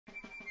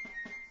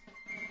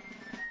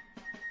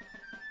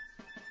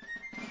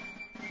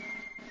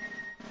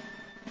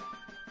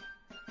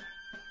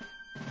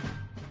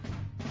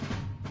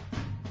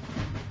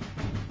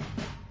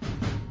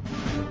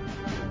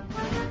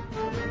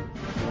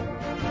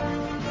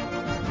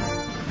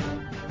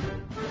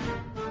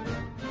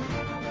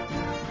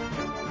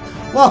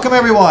Welcome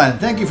everyone,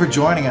 thank you for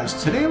joining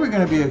us. Today we're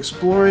going to be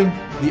exploring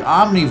the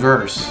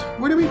Omniverse.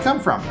 Where do we come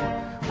from?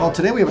 Well,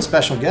 today we have a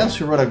special guest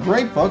who wrote a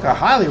great book I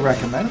highly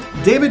recommend.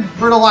 David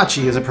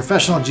Bertolacci is a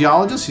professional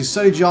geologist. He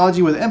studied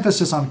geology with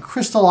emphasis on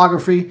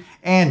crystallography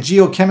and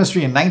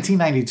geochemistry in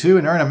 1992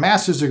 and earned a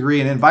master's degree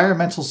in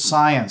environmental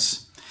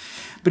science.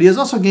 But he has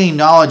also gained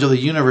knowledge of the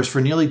universe for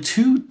nearly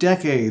 2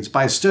 decades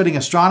by studying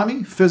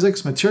astronomy,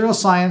 physics, material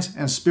science,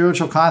 and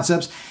spiritual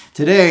concepts.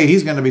 Today,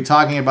 he's going to be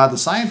talking about the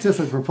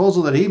scientific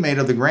proposal that he made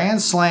of the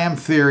Grand Slam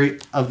theory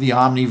of the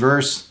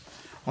Omniverse.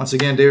 Once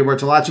again, David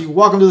Bertolacci,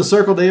 welcome to the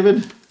circle,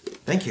 David.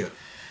 Thank you.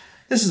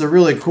 This is a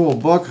really cool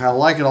book. I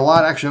like it a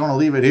lot. Actually, I want to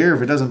leave it here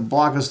if it doesn't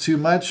block us too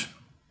much,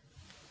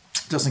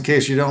 just in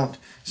case you don't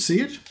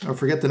see it or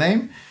forget the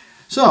name.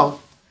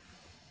 So,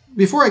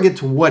 before I get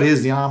to what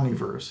is the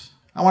Omniverse,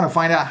 I want to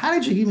find out, how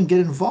did you even get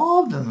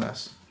involved in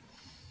this?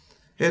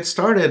 It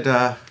started,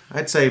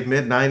 I'd say,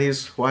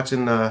 mid-90s,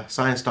 watching a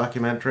science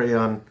documentary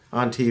on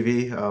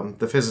TV.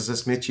 The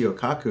physicist Michio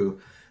Kaku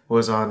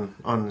was on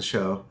the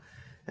show.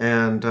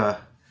 And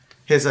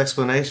his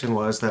explanation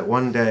was that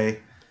one day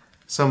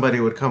somebody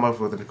would come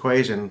up with an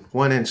equation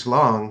 1 inch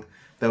long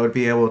that would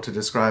be able to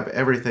describe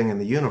everything in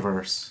the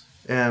universe.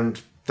 And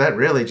that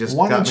really just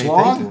got me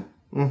thinking.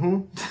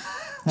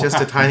 Mm-hmm. Just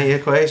a tiny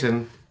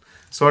equation.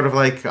 Sort of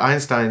like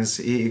Einstein's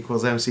E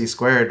equals mc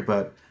squared,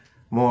 but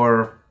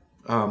more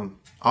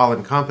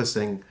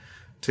all-encompassing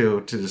to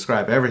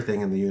describe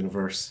everything in the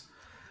universe.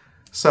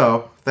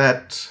 So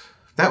that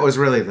was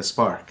really the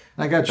spark.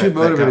 I got you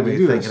motivated to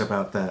do this. Thinking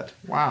about that.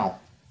 Wow.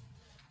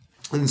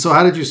 And so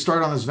how did you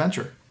start on this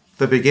venture?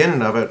 The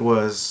beginning of it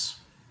was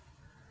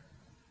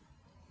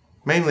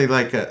mainly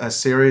like a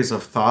series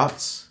of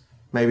thoughts,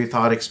 maybe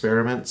thought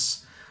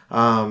experiments,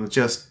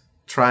 just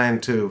trying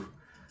to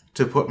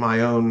put my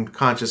own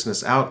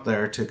consciousness out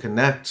there to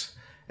connect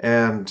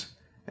and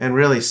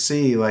really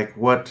see like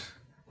what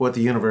the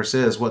universe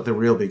is, what the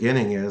real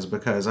beginning is,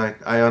 because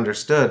I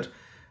understood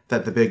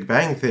that the Big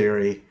Bang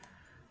Theory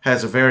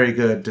has a very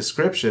good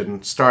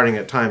description starting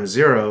at time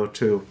 0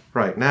 to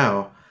right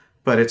now,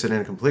 but it's an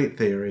incomplete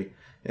theory.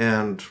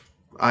 And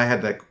I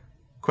had that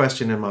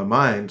question in my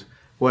mind,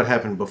 what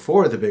happened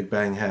before the Big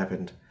Bang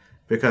happened?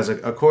 Because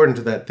according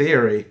to that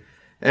theory,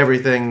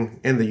 everything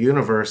in the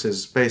universe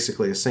is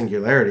basically a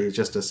singularity,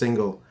 just a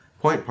single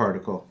point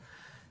particle.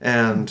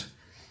 And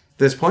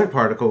this point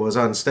particle was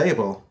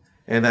unstable,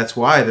 and that's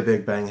why the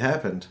Big Bang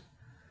happened.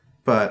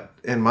 But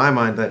in my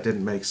mind, that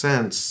didn't make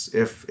sense.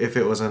 If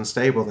it was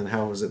unstable, then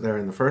how was it there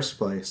in the first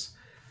place?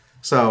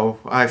 So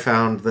I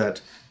found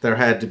that there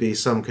had to be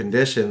some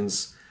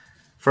conditions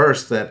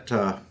first that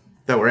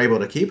were able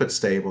to keep it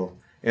stable,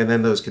 and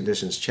then those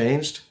conditions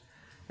changed.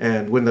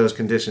 And when those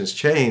conditions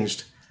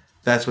changed,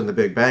 that's when the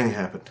Big Bang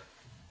happened.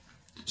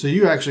 So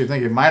you actually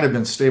think it might have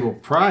been stable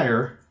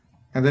prior,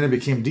 and then it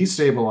became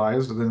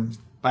destabilized, and then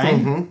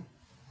bang?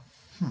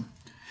 Mm-hmm.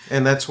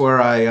 And that's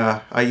where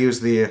I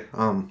use the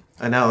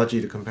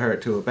analogy to compare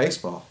it to a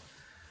baseball.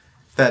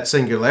 That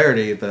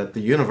singularity, that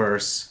the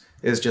universe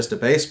is just a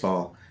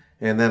baseball.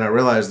 And then I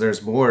realized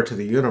there's more to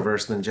the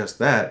universe than just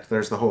that.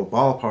 There's the whole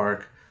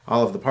ballpark,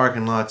 all of the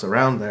parking lots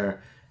around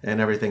there, and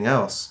everything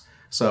else.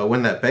 So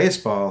when that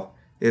baseball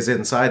is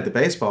inside the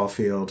baseball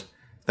field,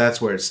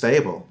 that's where it's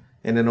stable.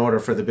 And in order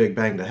for the Big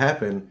Bang to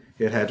happen,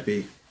 it had to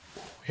be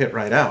hit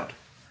right out.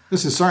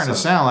 This is starting to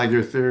sound like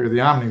your theory of the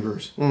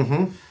Omniverse.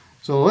 Mm-hmm.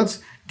 So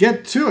let's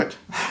get to it.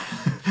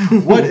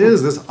 What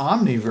is this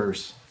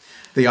Omniverse?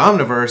 The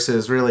Omniverse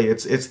is really,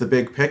 it's the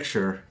big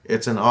picture.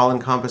 It's an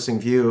all-encompassing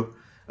view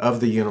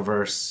of the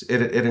universe.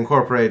 It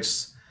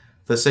incorporates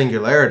the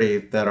singularity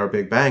that our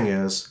Big Bang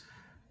is,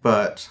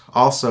 but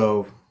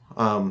also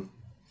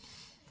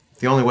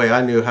the only way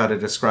I knew how to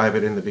describe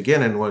it in the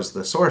beginning was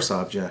the source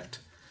object.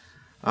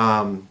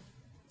 So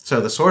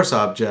the source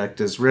object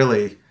is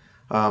really,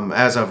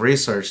 as I've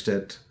researched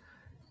it,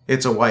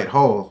 it's a white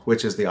hole,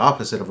 which is the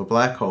opposite of a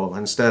black hole.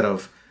 Instead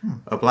of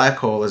a black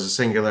hole is a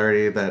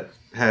singularity that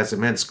has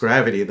immense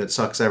gravity that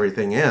sucks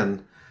everything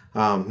in,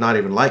 not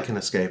even light can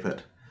escape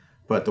it.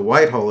 But the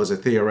white hole is a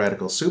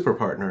theoretical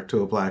superpartner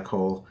to a black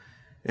hole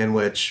in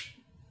which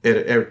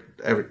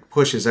it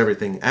pushes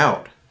everything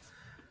out.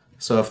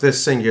 So if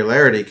this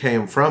singularity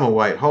came from a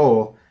white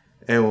hole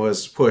and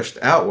was pushed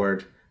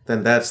outward,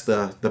 then that's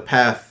the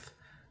path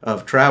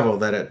of travel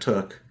that it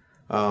took.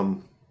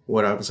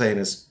 What I'm saying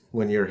is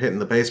when you're hitting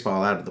the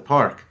baseball out of the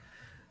park.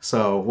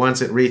 So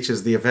once it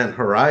reaches the event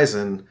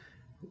horizon,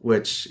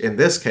 which in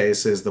this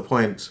case is the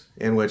point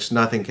in which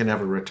nothing can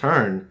ever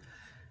return,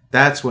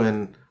 that's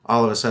when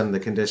all of a sudden the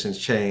conditions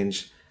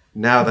change.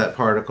 Now that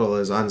particle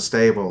is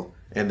unstable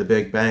and the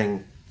Big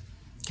Bang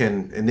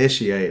can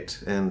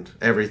initiate, and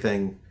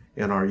everything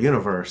in our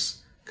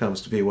universe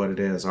comes to be what it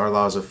is. Our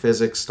laws of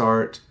physics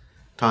start,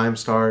 time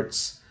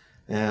starts,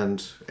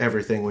 and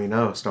everything we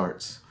know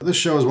starts. This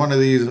show is one of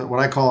these, what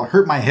I call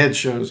hurt my head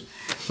shows.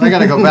 So I got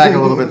to go back a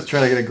little bit to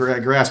try to get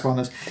a grasp on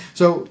this.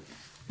 So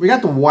we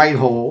got the white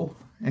hole,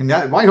 and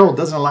that white hole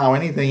doesn't allow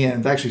anything in.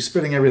 It's actually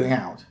spitting everything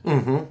out.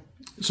 Mm-hmm.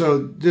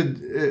 So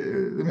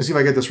let me see if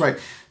I get this right.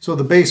 So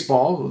the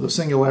baseball, the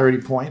singularity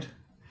point,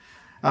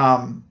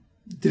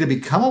 did it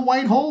become a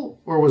white hole,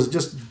 or was it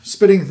just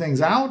spitting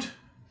things out?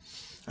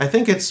 I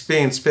think it's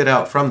being spit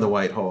out from the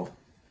white hole.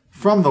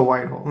 From the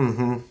white hole.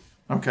 Mm-hmm.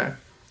 Okay.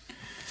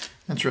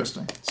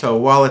 Interesting. So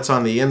while it's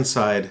on the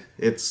inside,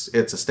 it's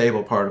a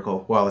stable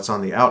particle. While it's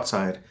on the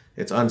outside,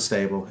 it's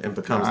unstable and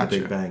becomes the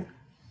Big Bang.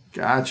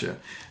 Gotcha.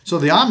 So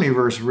the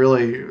Omniverse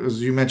really,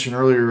 as you mentioned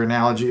earlier, your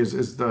analogy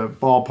is the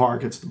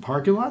ballpark. It's the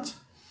parking lots?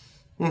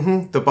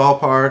 Mm-hmm. The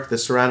ballpark, the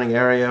surrounding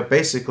area,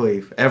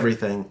 basically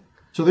everything.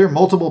 So there are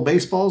multiple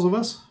baseballs of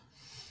us?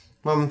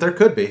 There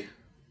could be.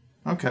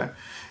 Okay.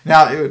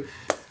 Now,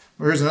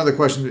 here's another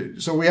question.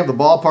 So we have the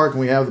ballpark and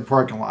we have the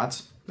parking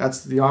lots.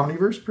 That's the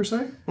Omniverse, per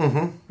se?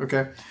 Mm-hmm.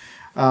 Okay.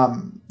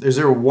 Is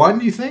there one,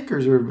 do you think, or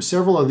is there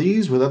several of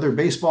these with other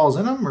baseballs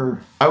in them?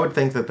 Or I would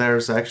think that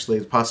there's actually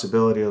the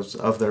possibility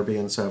of there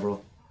being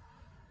several.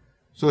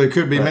 So there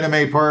could be Minute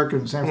Maid Park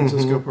and San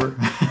Francisco Park.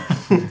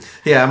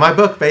 Yeah, my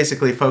book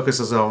basically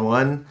focuses on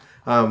one,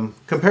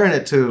 comparing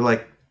it to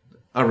like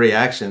a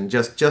reaction,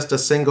 just a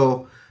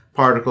single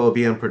particle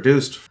being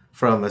produced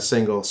from a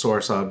single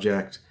source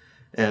object,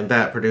 and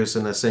that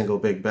producing a single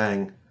Big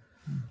Bang.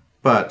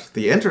 But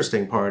the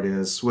interesting part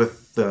is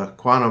with the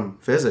quantum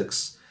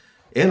physics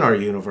in our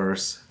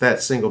universe,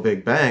 that single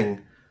Big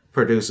Bang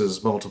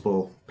produces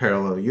multiple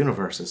parallel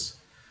universes.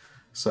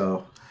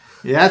 So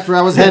yeah, that's where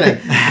I was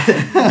heading.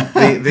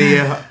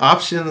 the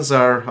options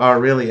are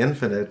really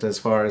infinite as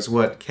far as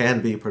what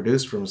can be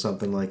produced from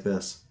something like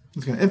this.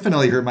 It's going to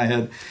infinitely hurt my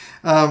head.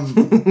 Now,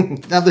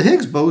 the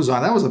Higgs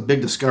boson, that was a big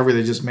discovery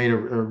they just made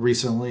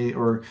recently,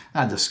 or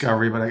not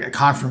discovery, but a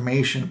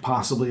confirmation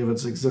possibly of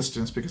its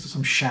existence because of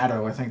some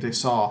shadow I think they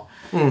saw.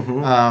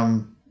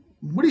 Mm-hmm.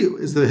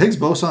 Is the Higgs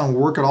boson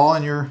work at all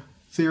in your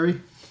theory?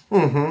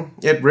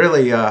 Mm-hmm. It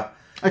really...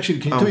 Actually,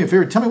 can you do me a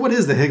favor? Tell me what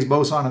is the Higgs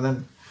boson, and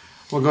then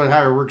we'll go to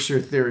how it works your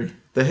theory.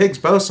 The Higgs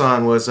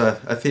boson was a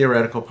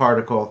theoretical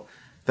particle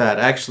that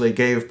actually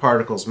gave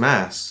particles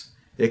mass.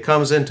 It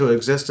comes into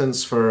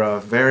existence for a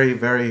very,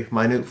 very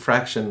minute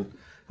fraction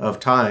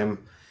of time,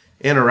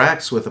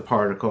 interacts with a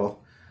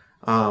particle,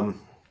 and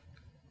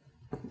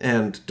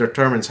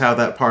determines how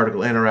that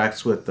particle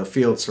interacts with the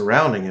field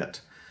surrounding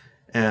it.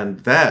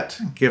 And that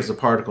gives a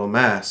particle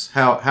mass.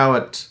 How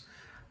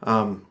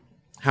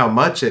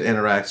much it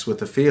interacts with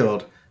the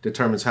field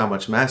determines how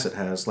much mass it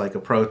has, like a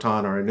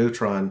proton or a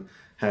neutron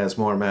has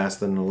more mass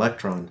than an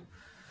electron.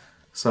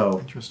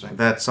 So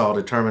that's all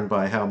determined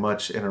by how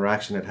much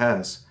interaction it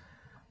has.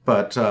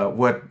 But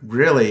what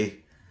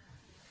really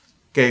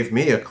gave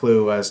me a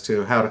clue as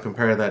to how to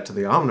compare that to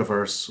the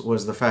Omniverse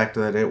was the fact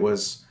that it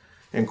was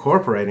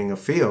incorporating a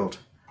field.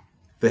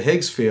 The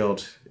Higgs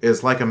field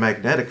is like a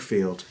magnetic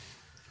field,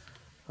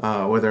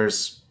 where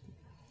there's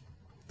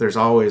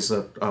always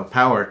a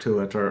power to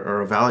it or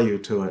a value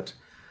to it.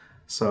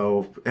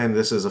 So, and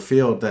this is a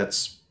field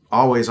that's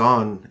always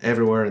on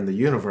everywhere in the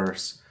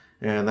universe.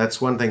 And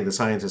that's one thing the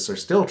scientists are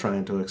still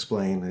trying to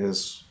explain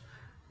is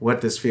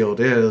what this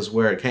field is,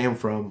 where it came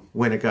from,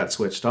 when it got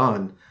switched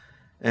on.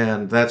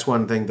 And that's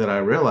one thing that I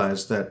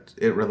realized that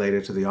it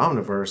related to the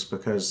Omniverse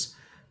because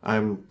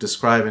I'm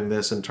describing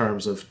this in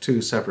terms of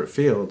two separate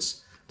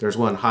fields. There's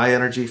one high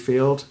energy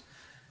field,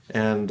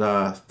 and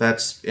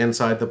that's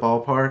inside the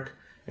ballpark.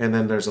 And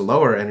then there's a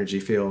lower energy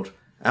field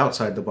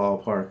outside the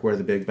ballpark where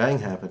the Big Bang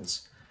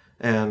happens.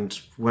 And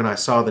when I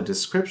saw the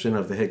description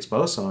of the Higgs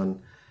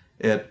boson,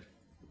 it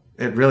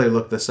really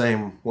looked the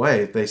same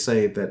way. They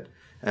say that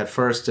at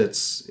first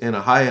it's in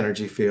a high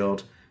energy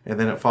field, and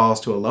then it falls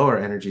to a lower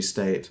energy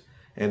state,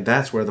 and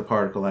that's where the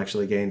particle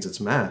actually gains its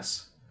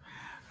mass.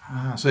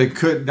 So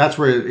that's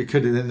where it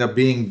could end up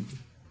being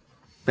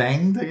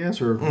banged, I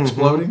guess, or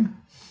exploding?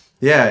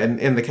 Yeah,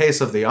 in the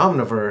case of the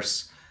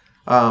Omniverse,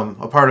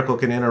 a particle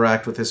can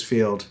interact with this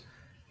field,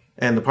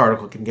 and the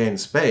particle can gain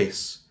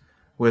space.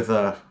 With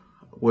a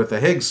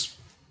Higgs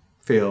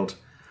field,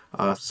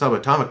 a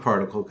subatomic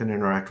particle can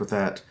interact with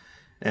that,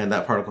 and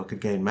that particle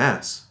could gain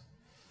mass.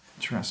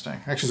 Interesting.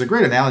 Actually, it's a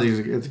great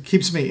analogy. It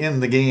keeps me in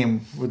the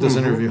game with this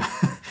interview.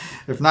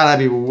 If not, I'd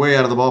be way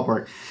out of the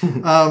ballpark.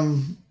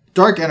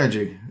 Dark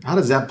energy. How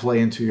does that play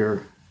into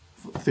your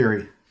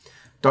theory?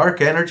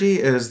 Dark energy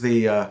is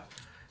the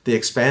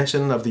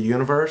expansion of the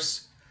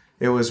universe.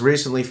 It was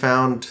recently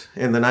found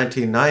in the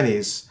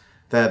 1990s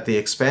that the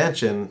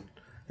expansion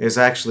is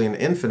actually an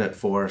infinite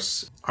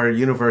force. Our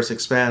universe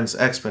expands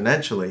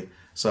exponentially.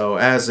 So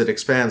as it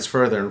expands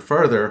further and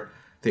further,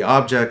 the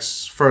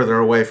objects further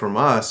away from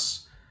us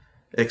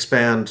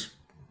expand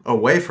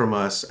away from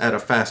us at a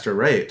faster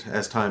rate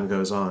as time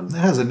goes on. It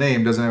has a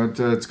name, doesn't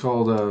it? It's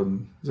called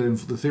is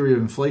it the theory of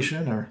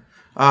inflation, or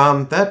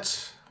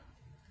that.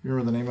 You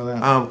remember the name of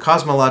that?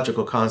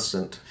 Cosmological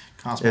constant.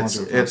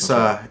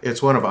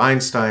 It's one of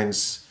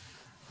Einstein's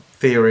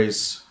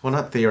theories. Well,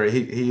 not theory.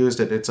 He used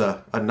it. It's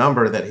a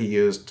number that he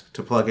used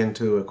to plug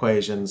into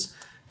equations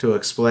to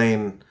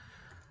explain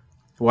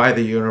why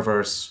the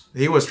universe.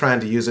 He was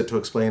trying to use it to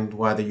explain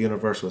why the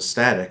universe was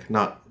static,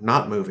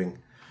 not moving.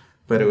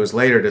 But it was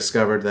later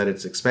discovered that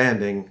it's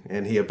expanding,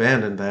 and he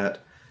abandoned that.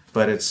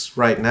 But it's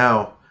right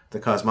now, the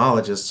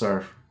cosmologists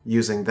are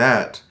using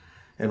that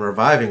and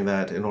reviving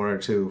that in order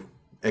to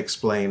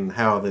explain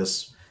how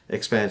this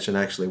expansion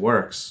actually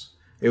works.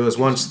 It was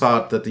once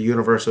thought that the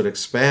universe would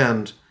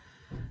expand,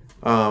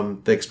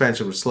 the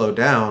expansion would slow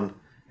down,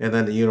 and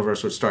then the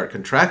universe would start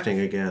contracting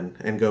again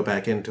and go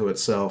back into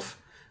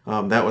itself.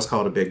 That was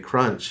called a big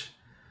crunch.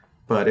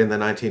 But in the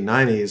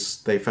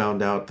 1990s, they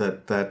found out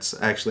that that's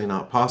actually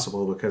not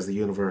possible because the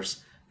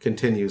universe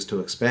continues to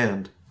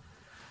expand.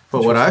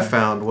 But what I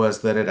found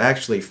was that it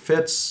actually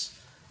fits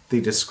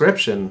the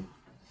description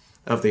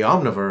of the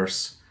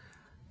Omniverse.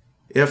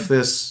 If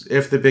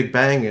the Big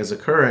Bang is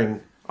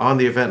occurring on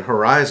the event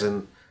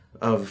horizon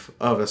of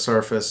a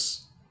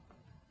surface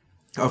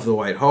of the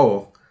white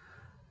hole,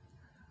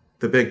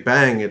 the Big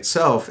Bang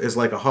itself is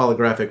like a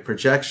holographic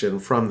projection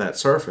from that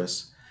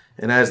surface.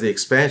 And as the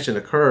expansion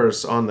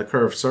occurs on the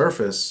curved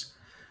surface,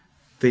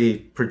 the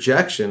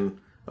projection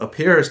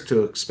appears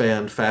to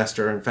expand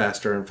faster and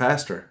faster and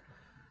faster.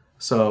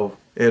 So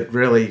it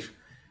really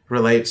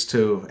relates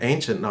to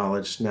ancient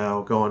knowledge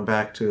now, going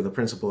back to the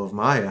principle of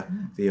Maya,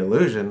 the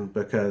illusion,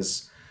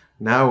 because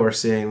now we're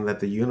seeing that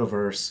the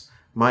universe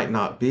might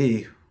not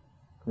be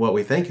what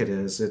we think it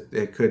is.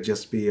 It could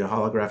just be a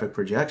holographic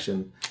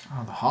projection.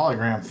 Oh, the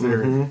hologram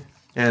theory.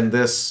 And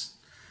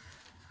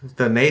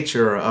the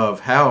nature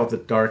of how the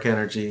dark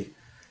energy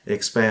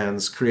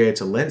expands creates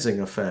a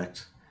lensing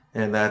effect.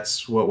 And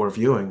that's what we're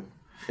viewing,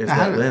 is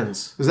that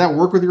lens. Does that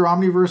work with your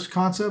Omniverse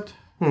concept?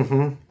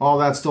 All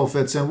that still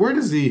fits in. Where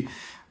does the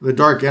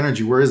dark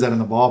energy, where is that in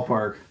the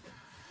ballpark?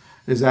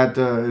 Is that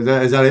in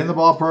the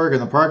ballpark, in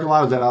the parking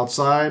lot? Is that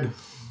outside?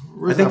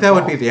 I think that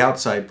would be the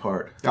outside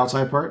part. The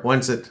outside part?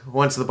 Once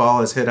the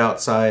ball is hit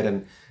outside,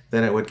 and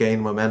then it would gain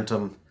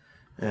momentum,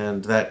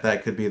 and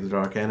that could be the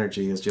dark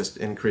energy, is just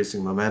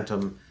increasing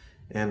momentum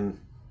in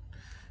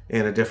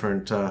a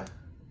different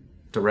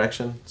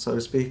direction, so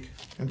to speak.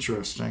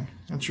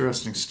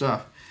 Interesting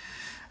stuff.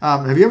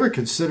 Have you ever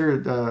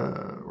considered,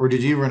 or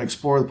did you even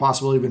explore the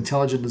possibility of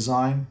intelligent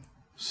design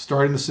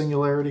starting the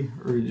singularity,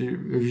 or did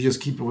you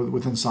just keep it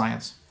within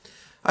science?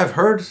 I've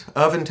heard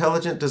of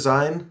intelligent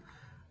design,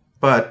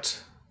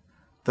 but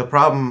the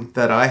problem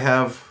that I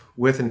have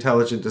with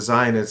intelligent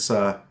design is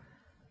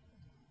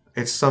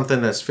it's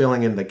something that's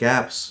filling in the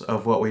gaps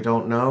of what we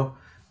don't know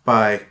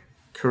by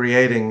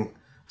creating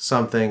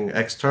something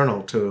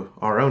external to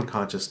our own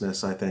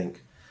consciousness, I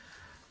think.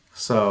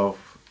 So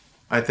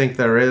I think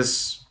there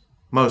is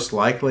most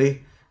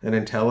likely an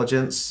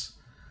intelligence,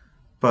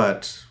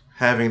 but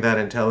having that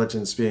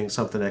intelligence being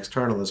something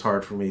external is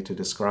hard for me to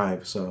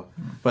describe. So,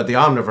 but the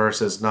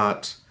Omniverse is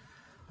not,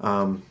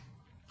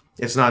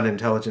 it's not an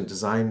intelligent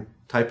design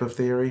type of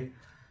theory,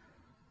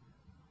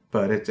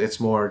 but it's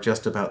more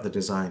just about the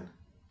design.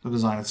 The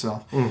design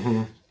itself.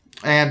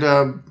 And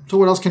so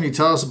what else can you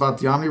tell us about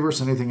the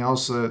Omniverse? Anything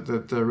else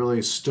that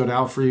really stood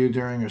out for you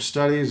during your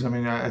studies? I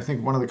mean, I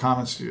think one of the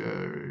comments,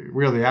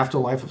 really, the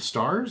afterlife of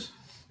stars?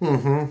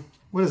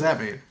 What does that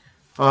mean?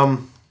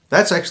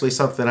 That's actually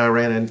something I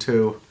ran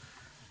into,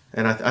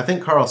 and I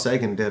think Carl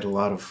Sagan did a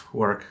lot of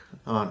work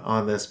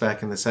on this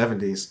back in the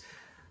 70s.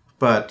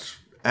 But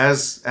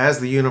as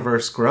the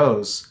universe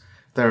grows,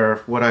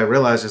 what I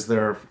realize is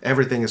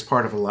everything is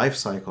part of a life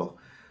cycle.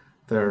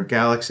 There are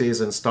galaxies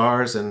and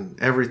stars, and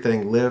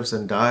everything lives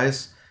and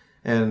dies.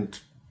 And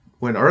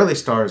when early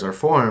stars are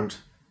formed,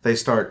 they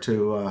start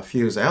to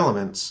fuse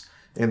elements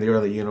in the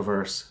early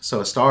universe. So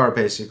a star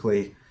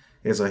basically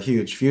is a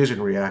huge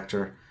fusion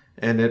reactor,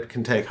 and it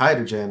can take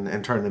hydrogen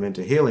and turn them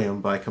into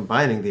helium by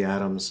combining the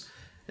atoms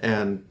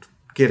and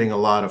getting a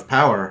lot of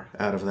power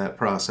out of that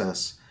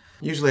process.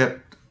 Usually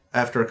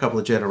after a couple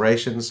of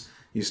generations,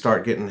 you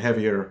start getting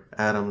heavier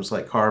atoms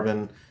like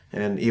carbon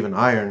and even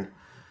iron.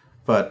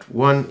 But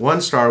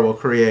one star will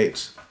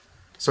create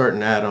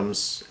certain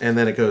atoms, and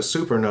then it goes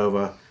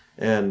supernova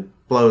and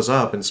blows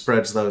up and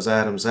spreads those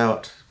atoms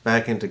out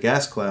back into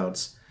gas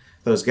clouds.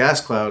 Those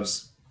gas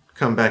clouds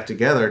come back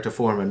together to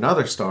form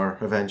another star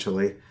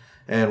eventually,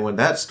 and when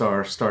that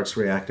star starts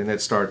reacting,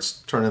 it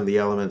starts turning the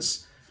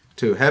elements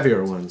to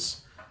heavier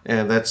ones,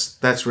 and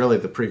that's really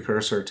the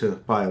precursor to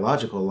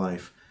biological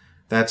life.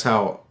 That's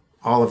how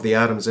all of the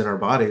atoms in our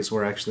bodies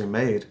were actually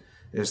made,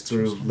 is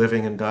through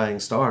living and dying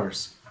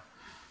stars.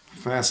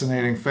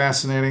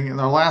 Fascinating.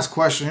 And our last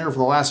question here for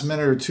the last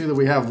minute or two that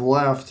we have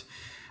left.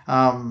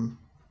 Do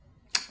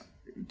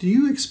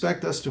you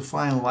expect us to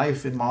find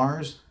life in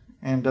Mars,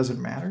 and does it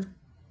matter?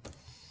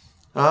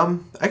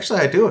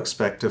 Actually, I do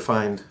expect to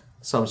find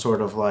some sort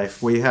of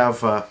life. We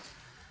have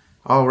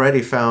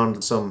already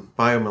found some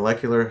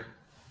biomolecular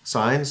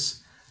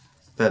signs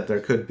that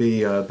there could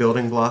be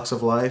building blocks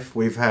of life.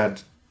 We've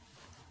had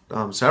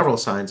several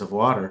signs of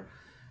water.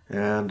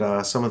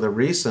 And some of the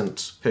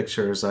recent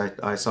pictures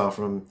I saw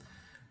from,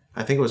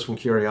 I think it was from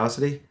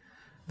Curiosity,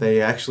 they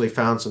actually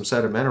found some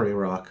sedimentary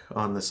rock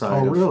on the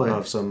side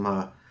of some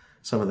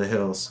of the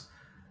hills.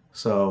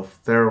 So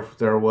there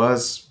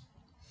was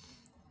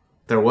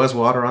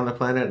water on the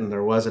planet, and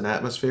there was an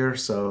atmosphere,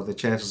 so the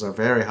chances are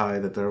very high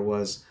that there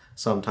was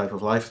some type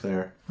of life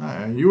there.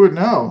 You would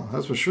know,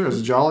 that's for sure. As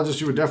a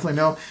geologist, you would definitely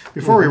know.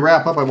 Before we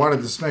wrap up, I wanted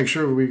to just make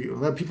sure we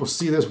let people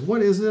see this.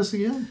 What is this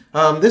again?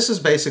 This is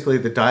basically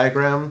the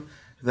diagram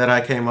that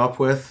I came up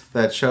with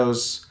that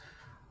shows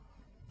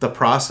the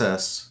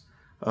process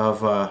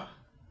of the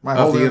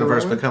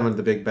universe becoming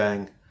the Big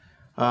Bang.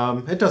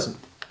 It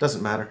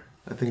doesn't matter,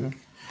 I think. Okay.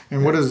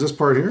 And what is this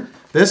part here?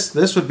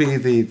 This would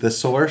be the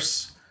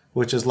source,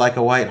 which is like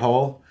a white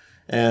hole.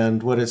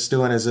 And what it's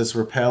doing is it's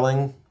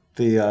repelling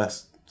the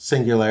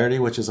singularity,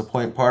 which is a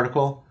point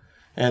particle.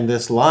 And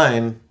this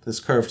line, this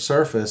curved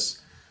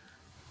surface,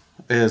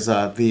 is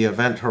the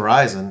event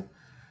horizon.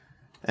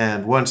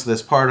 And once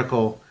this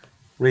particle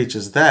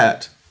reaches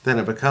that, then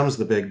it becomes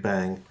the Big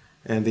Bang.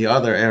 And the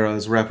other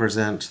arrows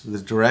represent the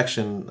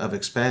direction of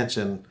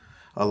expansion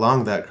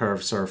along that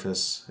curved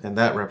surface. And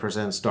that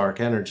represents dark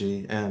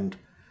energy and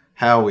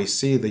how we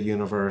see the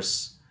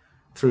universe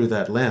through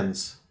that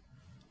lens.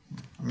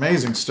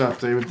 Amazing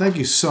stuff, David. Thank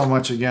you so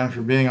much again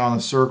for being on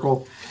the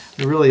circle.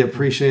 We really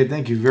appreciate it.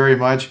 Thank you very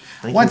much.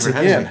 Once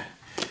again,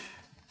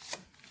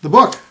 the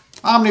book,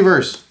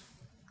 Omniverse,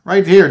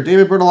 right here,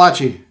 David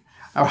Bertolacci.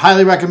 I would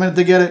highly recommend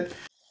to get it.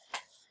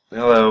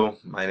 Hello,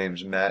 my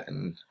name's Matt,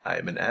 and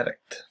I'm an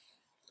addict.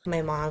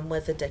 My mom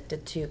was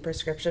addicted to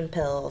prescription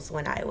pills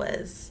when I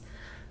was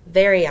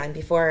very young,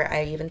 before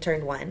I even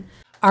turned 1.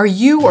 Are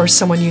you or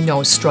someone you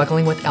know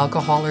struggling with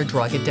alcohol or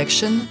drug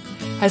addiction?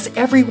 Has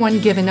everyone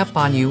given up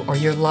on you or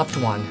your loved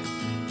one?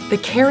 The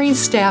caring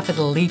staff at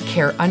Elite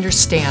Care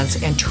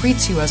understands and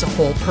treats you as a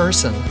whole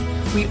person.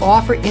 We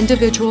offer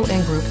individual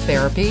and group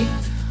therapy,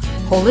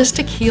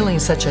 holistic healing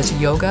such as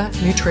yoga,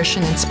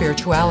 nutrition, and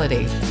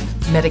spirituality,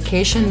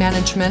 medication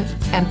management,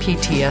 and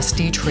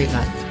PTSD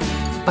treatment.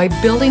 By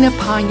building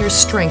upon your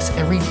strengths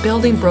and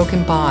rebuilding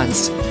broken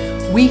bonds,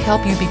 we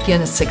help you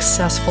begin a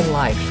successful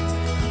life.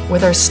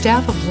 With our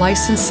staff of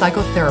licensed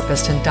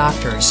psychotherapists and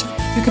doctors,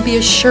 you can be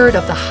assured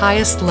of the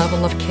highest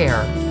level of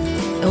care.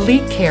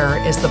 Elite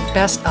Care is the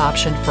best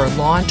option for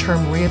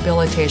long-term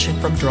rehabilitation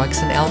from drugs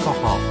and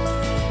alcohol.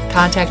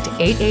 Contact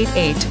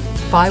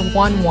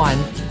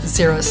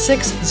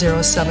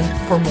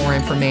 888-511-0607 for more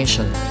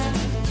information.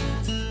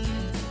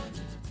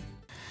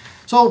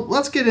 So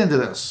let's get into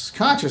this.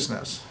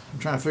 Consciousness. I'm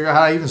trying to figure out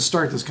how to even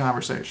start this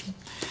conversation.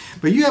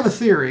 But you have a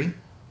theory,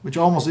 which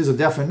almost is a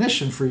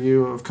definition for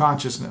you of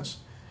consciousness.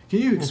 Can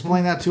you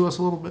explain that to us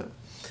a little bit?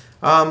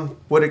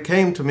 What it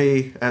came to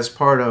me as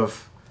part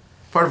of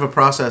a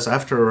process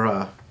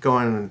after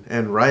going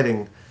and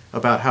writing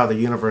about how the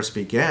universe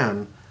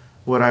began,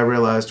 what I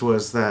realized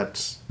was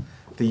that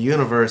the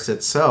universe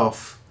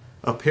itself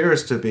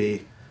appears to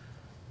be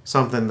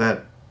something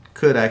that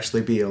could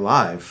actually be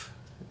alive.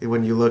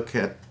 When you look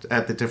at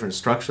the different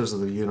structures of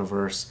the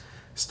universe,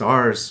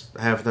 stars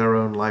have their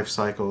own life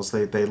cycles.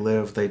 They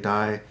live, they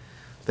die,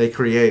 they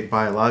create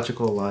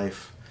biological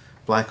life.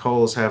 Black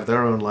holes have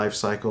their own life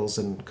cycles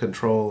and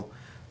control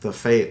the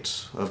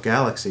fate of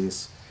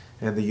galaxies.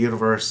 And the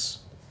universe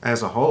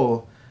as a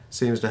whole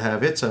seems to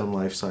have its own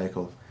life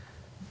cycle.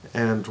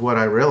 And what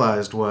I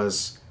realized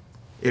was,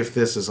 if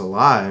this is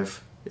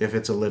alive, if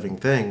it's a living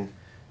thing,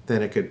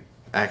 then it could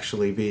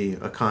actually be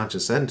a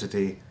conscious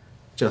entity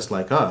just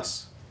like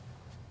us.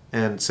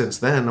 And since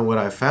then, what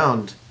I've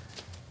found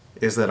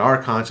is that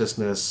our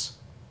consciousness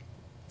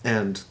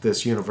and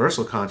this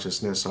universal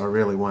consciousness are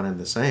really one and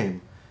the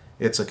same.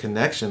 It's a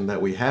connection that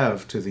we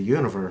have to the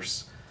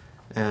universe.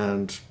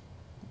 And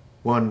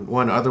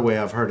one other way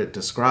I've heard it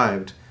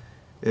described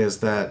is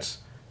that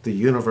the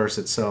universe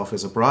itself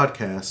is a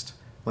broadcast,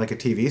 like a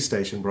TV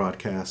station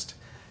broadcast.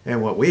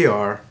 And what we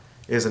are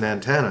is an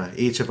antenna.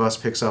 Each of us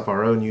picks up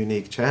our own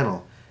unique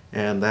channel.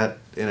 And that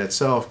in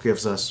itself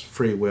gives us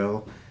free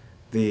will,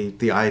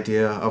 the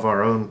idea of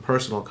our own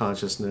personal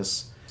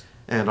consciousness,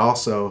 and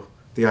also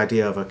the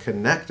idea of a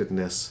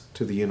connectedness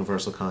to the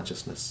universal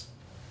consciousness.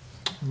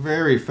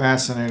 Very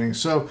fascinating.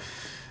 So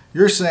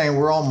you're saying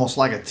we're almost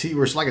like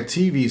we're like a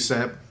TV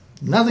set.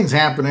 Nothing's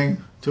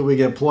happening till we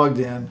get plugged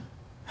in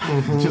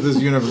to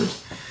this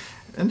universe.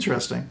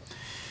 Interesting.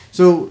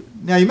 So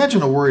now you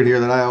mentioned a word here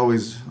that I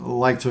always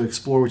like to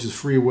explore, which is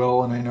free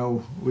will, and I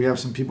know we have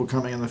some people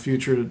coming in the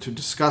future to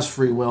discuss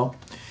free will.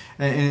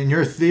 And in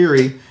your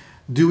theory,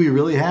 do we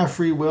really have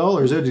free will,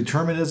 or is there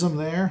determinism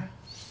there?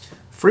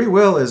 Free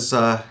will is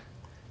a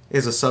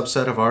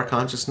subset of our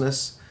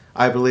consciousness.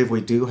 I believe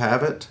we do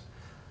have it.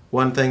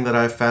 One thing that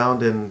I've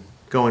found in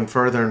going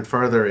further and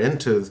further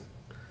into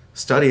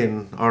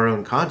studying our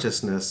own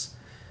consciousness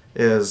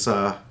is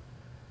a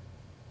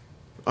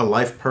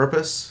life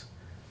purpose.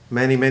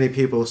 Many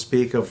people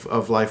speak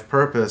of life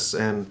purpose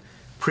and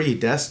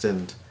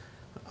predestined,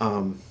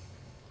 a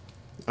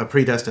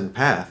predestined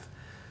path.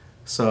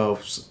 So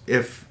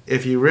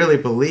if you really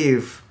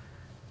believe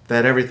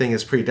that everything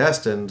is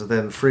predestined,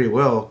 then free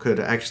will could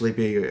actually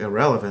be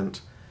irrelevant.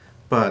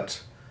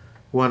 But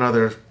one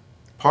other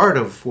part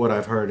of what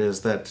I've heard is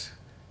that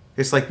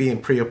it's like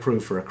being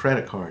pre-approved for a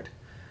credit card.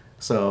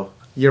 So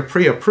you're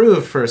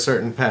pre-approved for a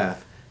certain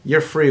path.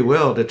 Your free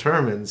will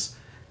determines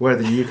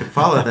whether you can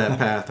follow that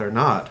path or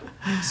not.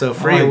 So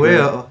free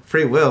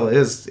will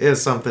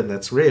is something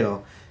that's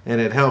real, and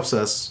it helps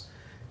us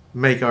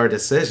make our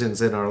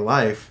decisions in our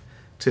life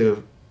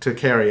to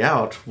carry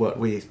out what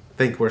we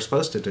think we're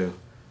supposed to do.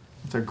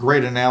 It's a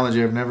great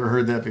analogy. I've never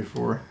heard that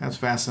before. That's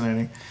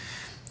fascinating.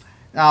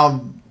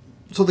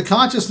 So the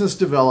consciousness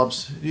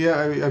develops.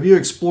 Have you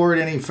explored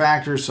any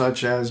factors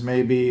such as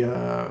maybe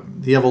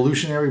the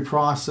evolutionary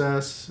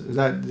process?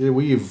 Did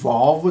we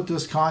evolve with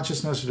this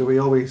consciousness, or do we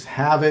always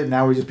have it?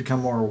 Now we just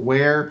become more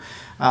aware.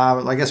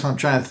 I guess what I'm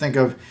trying to think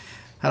of,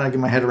 how do I get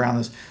my head around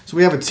this? So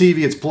we have a TV,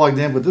 it's plugged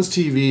in, but this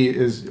TV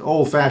is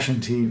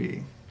old-fashioned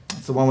TV.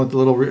 It's the one with the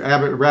little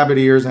rabbit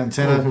ears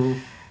antenna. Mm-hmm.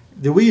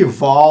 Did we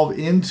evolve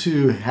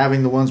into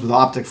having the ones with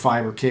optic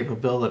fiber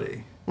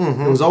capability?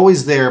 Mm-hmm. It was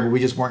always there, but we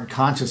just weren't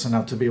conscious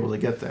enough to be able to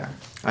get there.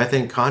 I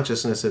think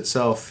consciousness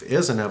itself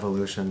is an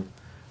evolution.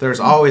 There's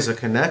always a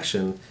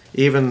connection,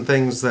 even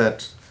things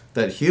that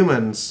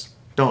humans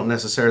don't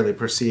necessarily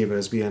perceive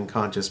as being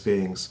conscious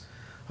beings.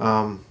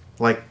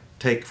 Like,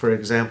 take, for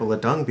example, a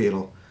dung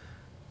beetle.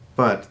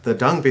 But the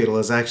dung beetle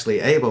is actually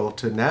able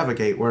to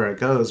navigate where it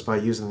goes by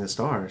using the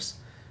stars.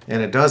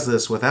 And it does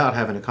this without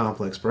having a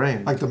complex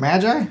brain. Like the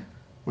Magi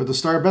with the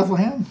Star of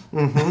Bethlehem?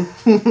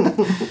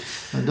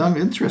 Mm-hmm.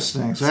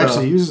 Interesting. So it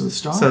actually uses the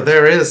stars. So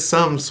there is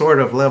some sort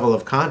of level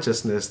of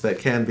consciousness that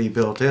can be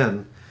built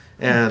in.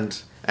 And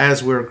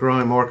as we're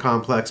growing more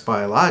complex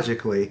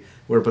biologically,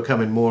 we're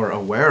becoming more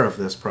aware of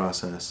this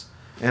process.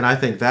 And I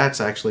think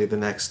that's actually the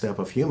next step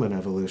of human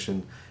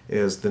evolution,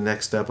 is the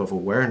next step of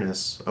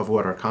awareness of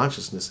what our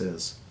consciousness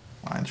is.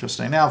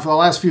 Interesting. Now, for the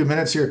last few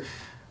minutes here,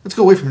 let's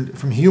go away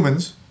from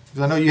humans,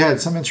 because I know you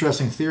had some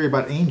interesting theory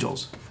about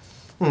angels.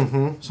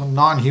 Mm-hmm. Some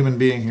non-human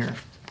being here.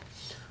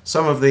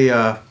 Some of the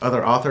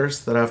other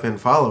authors that I've been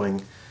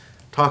following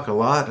talk a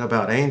lot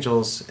about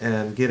angels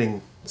and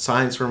getting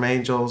signs from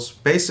angels.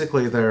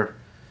 Basically, they're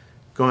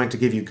going to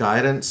give you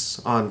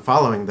guidance on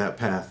following that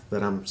path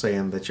that I'm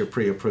saying that you're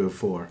pre-approved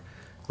for.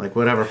 Like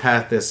whatever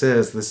path this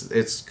is,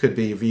 it could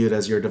be viewed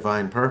as your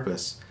divine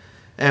purpose.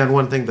 And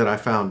one thing that I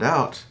found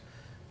out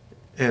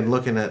in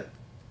looking at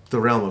the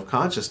realm of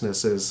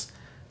consciousness is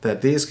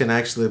that these can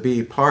actually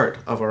be part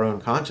of our own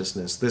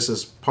consciousness. This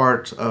is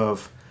part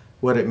of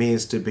what it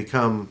means to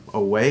become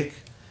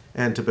awake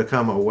and to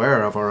become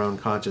aware of our own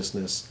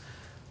consciousness.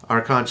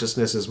 Our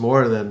consciousness is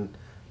more than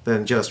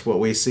just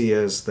what we see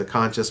as the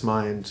conscious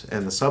mind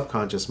and the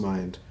subconscious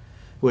mind,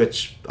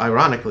 which,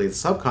 ironically, the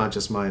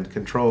subconscious mind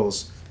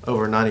controls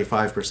over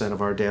 95%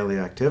 of our daily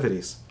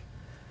activities.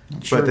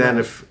 Sure, but then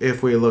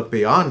if we look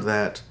beyond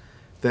that,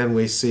 then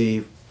we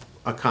see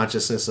a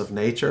consciousness of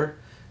nature,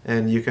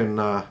 and you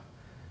can...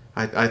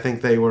 I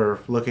think they were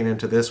looking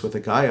into this with the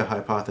Gaia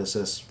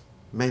hypothesis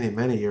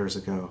many years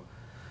ago.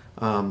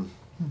 And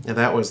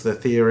that was the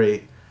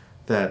theory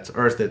that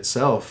Earth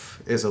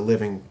itself is a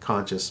living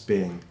conscious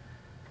being.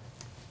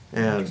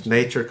 And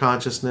nature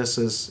consciousness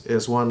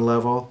is one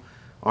level,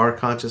 our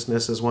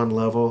consciousness is one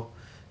level,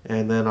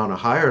 and then on a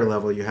higher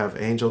level you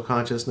have angel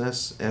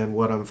consciousness, and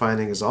what I'm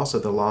finding is also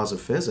the laws of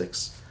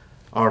physics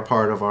are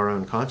part of our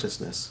own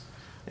consciousness.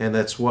 And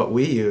that's what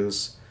we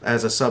use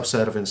as a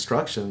subset of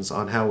instructions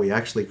on how we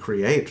actually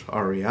create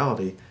our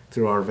reality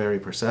through our very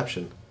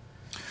perception.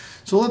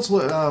 So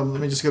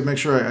let me just make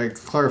sure I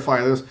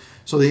clarify this.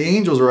 So the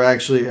angels are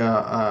actually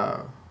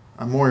a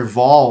more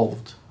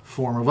evolved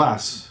form of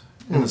us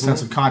in mm-hmm. the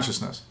sense of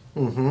consciousness.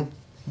 Mm-hmm.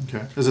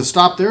 Okay. Does it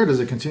stop there, or does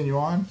it continue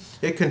on?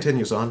 It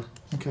continues on.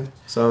 Okay.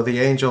 So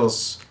the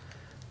angels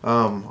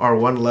are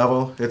one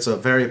level. It's a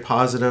very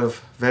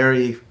positive,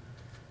 very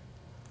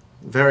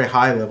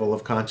high level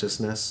of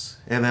consciousness.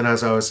 And then,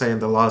 as I was saying,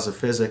 the laws of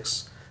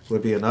physics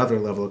would be another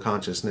level of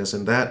consciousness,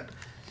 and that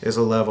is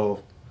a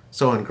level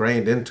so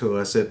ingrained into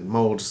us it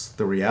molds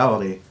the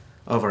reality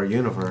of our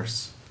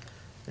universe.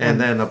 And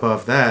then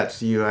above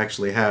that, you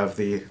actually have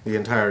the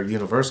entire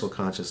universal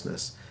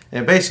consciousness.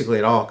 And basically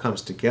it all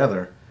comes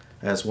together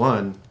as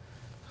one.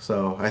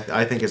 So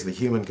I think it's the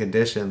human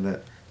condition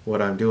that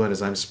what I'm doing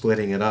is I'm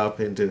splitting it up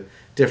into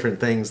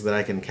different things that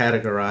I can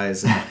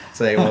categorize and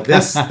say, well,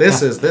 this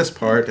is this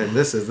part and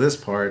this is this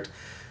part.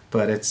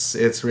 But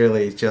it's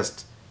really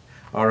just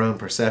our own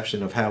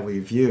perception of how we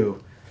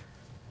view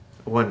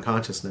one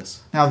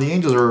consciousness. Now, the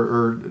angels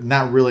are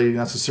not really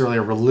necessarily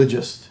a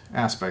religious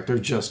aspect. They're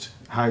just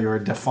how you're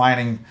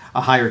defining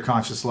a higher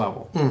conscious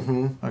level.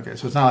 Mm-hmm. Okay,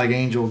 so it's not like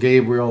Angel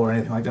Gabriel or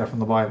anything like that from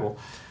the Bible.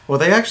 Well,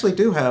 they actually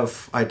do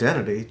have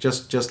identity,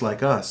 just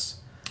like us.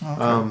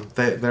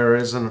 Okay. There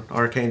is an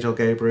Archangel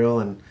Gabriel,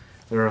 and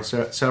there are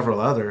several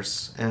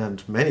others,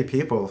 and many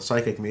people,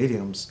 psychic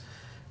mediums,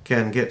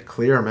 can get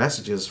clear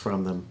messages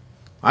from them.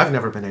 I've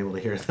never been able to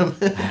hear them,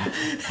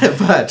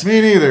 but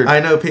me neither. I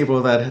know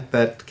people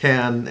that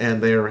can,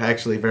 and they're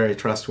actually very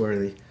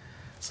trustworthy.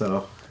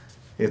 So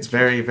it's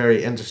very,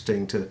 very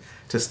interesting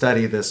to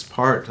study this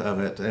part of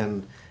it,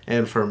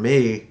 and for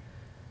me,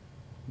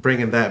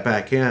 bringing that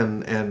back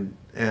in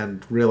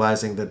and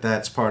realizing that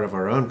that's part of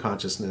our own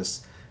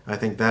consciousness, I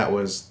think that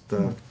was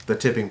the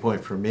tipping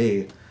point for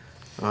me,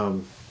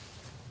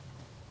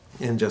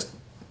 in just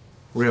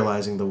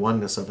realizing the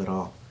oneness of it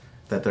all,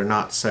 that they're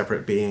not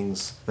separate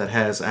beings that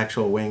has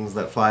actual wings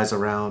that flies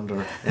around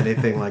or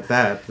anything like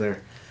that.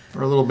 They're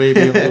Or a little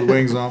baby with little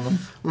wings on them.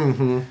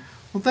 Mm-hmm.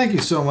 Well, thank you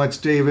so much,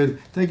 David.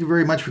 Thank you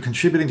very much for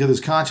contributing to this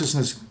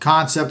consciousness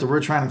concept that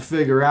we're trying to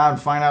figure out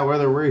and find out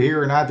whether we're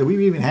here or not. Did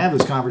we even have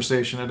this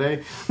conversation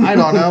today? I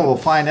don't know. We'll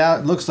find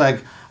out. It looks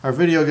like our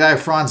video guy,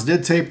 Franz,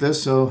 did tape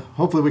this, so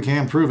hopefully we can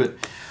improve it.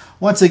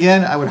 Once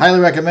again, I would highly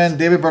recommend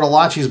David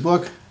Bertolacci's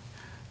book,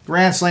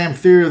 Grand Slam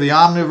Theory of the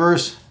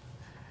Omniverse.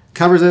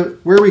 Covers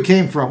it, where we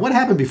came from. What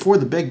happened before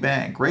the Big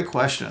Bang? Great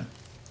question.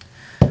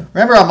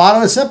 Remember, our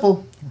motto is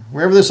simple.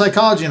 Wherever there's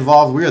psychology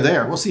involved, we are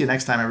there. We'll see you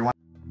next time, everyone.